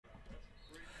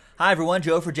Hi everyone,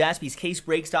 Joe for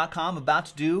JaspysCaseBreaks.com, about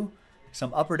to do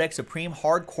some Upper Deck Supreme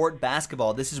Hard Court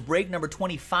Basketball. This is break number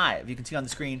 25. You can see on the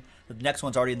screen that the next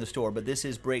one's already in the store, but this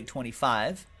is break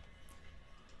 25.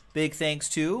 Big thanks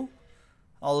to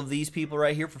all of these people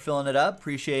right here for filling it up.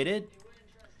 Appreciate it.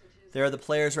 There are the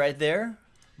players right there.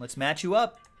 Let's match you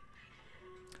up.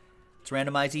 Let's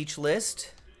randomize each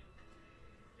list.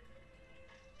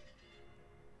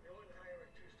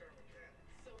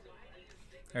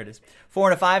 There it is. 4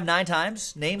 and a 5, 9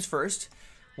 times. Names first.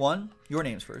 1, your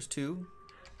names first. 2,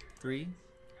 3,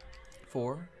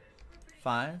 4,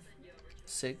 5,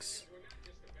 6,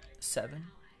 7,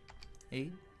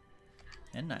 8,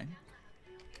 and 9.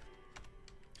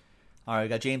 All right, we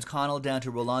got James Connell down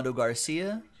to Rolando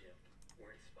Garcia.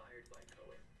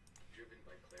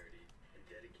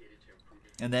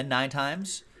 And then 9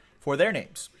 times for their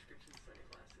names.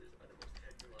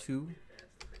 2,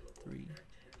 3,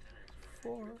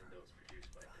 4,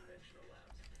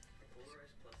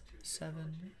 7,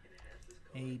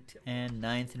 8, and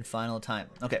 9th and final time.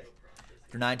 Okay.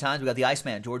 After 9 times, we got the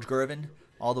Iceman, George Gervin,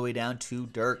 all the way down to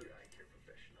Dirk.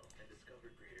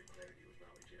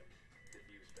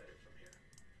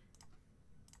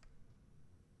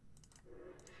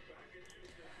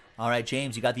 All right,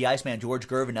 James, you got the Iceman, George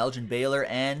Gervin, Elgin Baylor,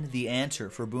 and the answer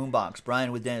for Boombox.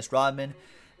 Brian with Dennis Rodman,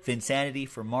 Vinsanity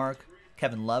for Mark,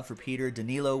 Kevin Love for Peter,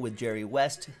 Danilo with Jerry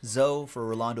West, Zoe for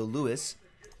Rolando Lewis,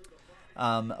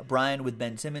 Brian with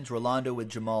Ben Simmons, Rolando with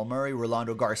Jamal Murray,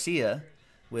 Rolando Garcia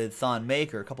with Thon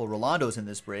Maker, a couple of Rolandos in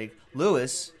this break,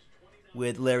 Lewis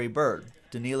with Larry Bird,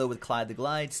 Danilo with Clyde the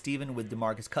Glide, Steven with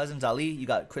DeMarcus Cousins, Ali, you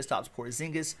got Kristaps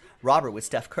Porzingis, Robert with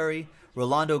Steph Curry,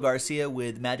 Rolando Garcia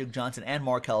with Magic Johnson and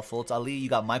Markelle Fultz, Ali, you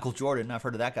got Michael Jordan, I've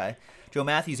heard of that guy, Joe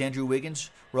Matthews, Andrew Wiggins,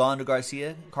 Rolando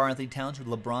Garcia, Karl-Anthony Towns with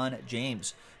LeBron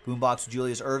James, Boombox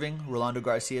Julius Irving, Rolando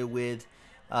Garcia with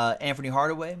Anthony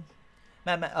Hardaway,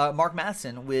 Mark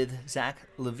Matheson with Zach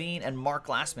LaVine, and Mark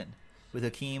Glassman with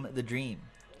Hakeem the Dream,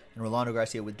 and Rolando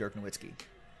Garcia with Dirk Nowitzki.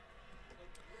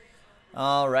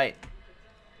 All right.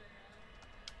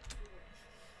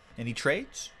 Any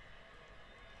trades?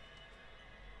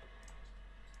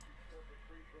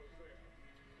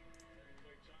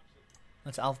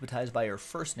 Let's alphabetize by your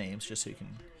first names just so you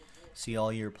can see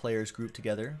all your players grouped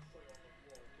together.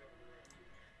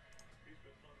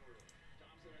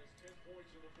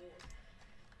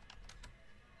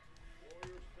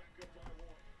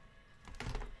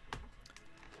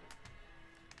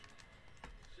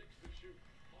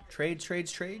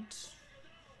 Trades?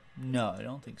 No, I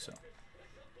don't think so.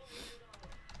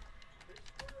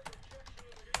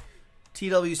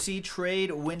 TWC trade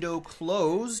window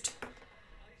closed.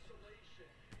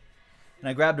 And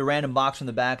I grabbed a random box from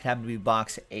the back. It happened to be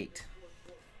box 8.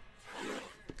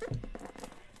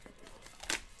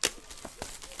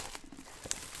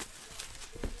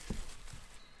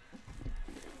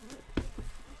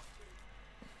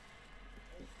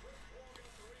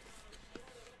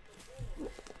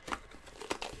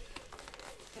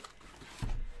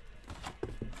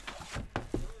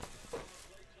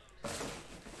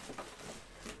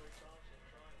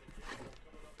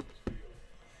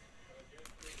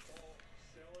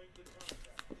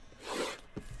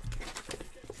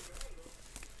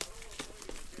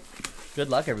 Good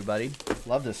luck, everybody.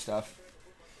 Love this stuff.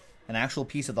 An actual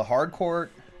piece of the hard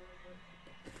court.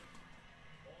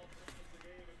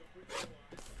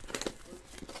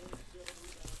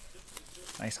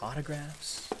 Nice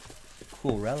autographs.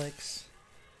 Cool relics.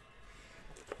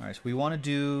 All right, so we want to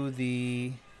do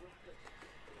the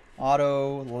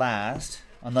auto last,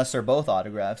 unless they're both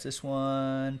autographs. This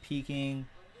one, peeking.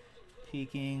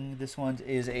 This one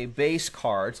is a base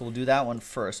card, so we'll do that one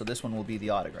first. So this one will be the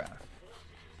autograph.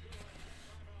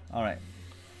 All right.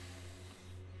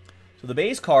 So the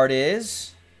base card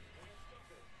is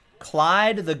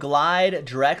Clyde the Glide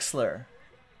Drexler.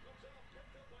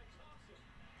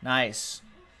 Nice.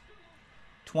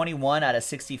 21 out of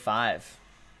 65.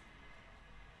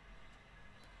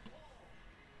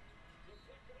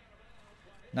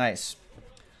 Nice.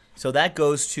 So that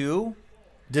goes to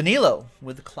Danilo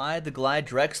with Clyde the Glide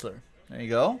Drexler. There you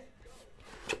go.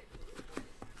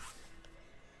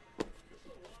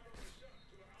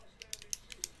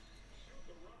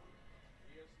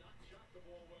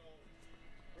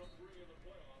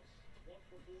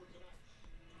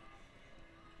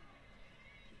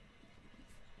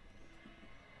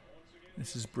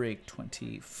 This is break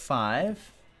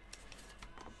 25.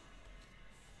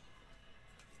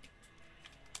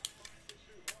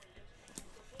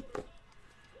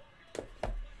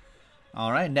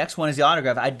 All right, next one is the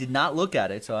autograph. I did not look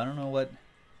at it, so I don't know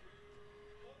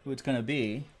who it's going to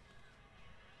be.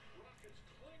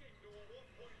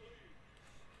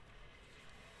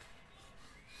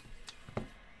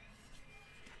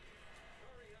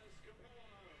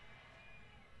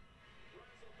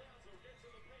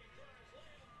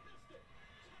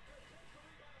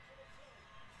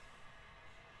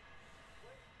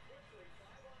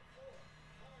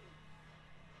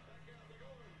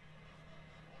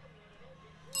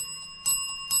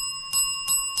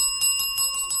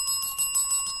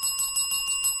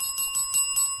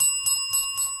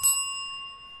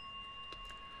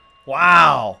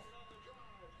 Wow.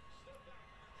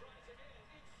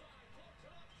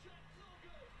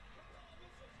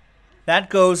 That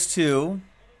goes to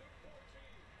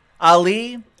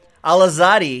Ali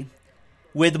Alazadi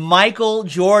with Michael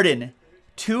Jordan.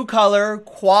 2-color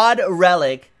quad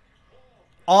relic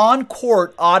on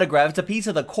court autograph. It's a piece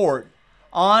of the court.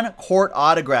 On court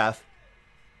autograph.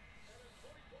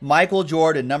 Michael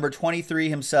Jordan, number 23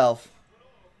 himself.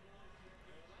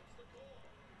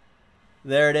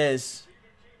 There it is.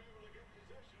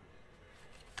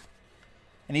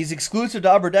 And he's exclusive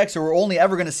to Upper Deck, so we're only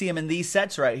ever going to see him in these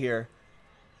sets right here.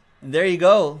 And there you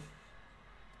go.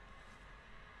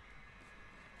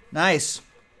 Nice.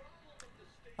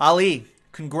 Ali,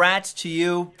 congrats to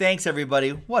you. Thanks, everybody.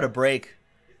 What a break.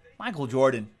 Michael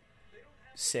Jordan.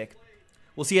 Sick.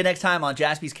 We'll see you next time on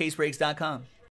JaspysCaseBreaks.com.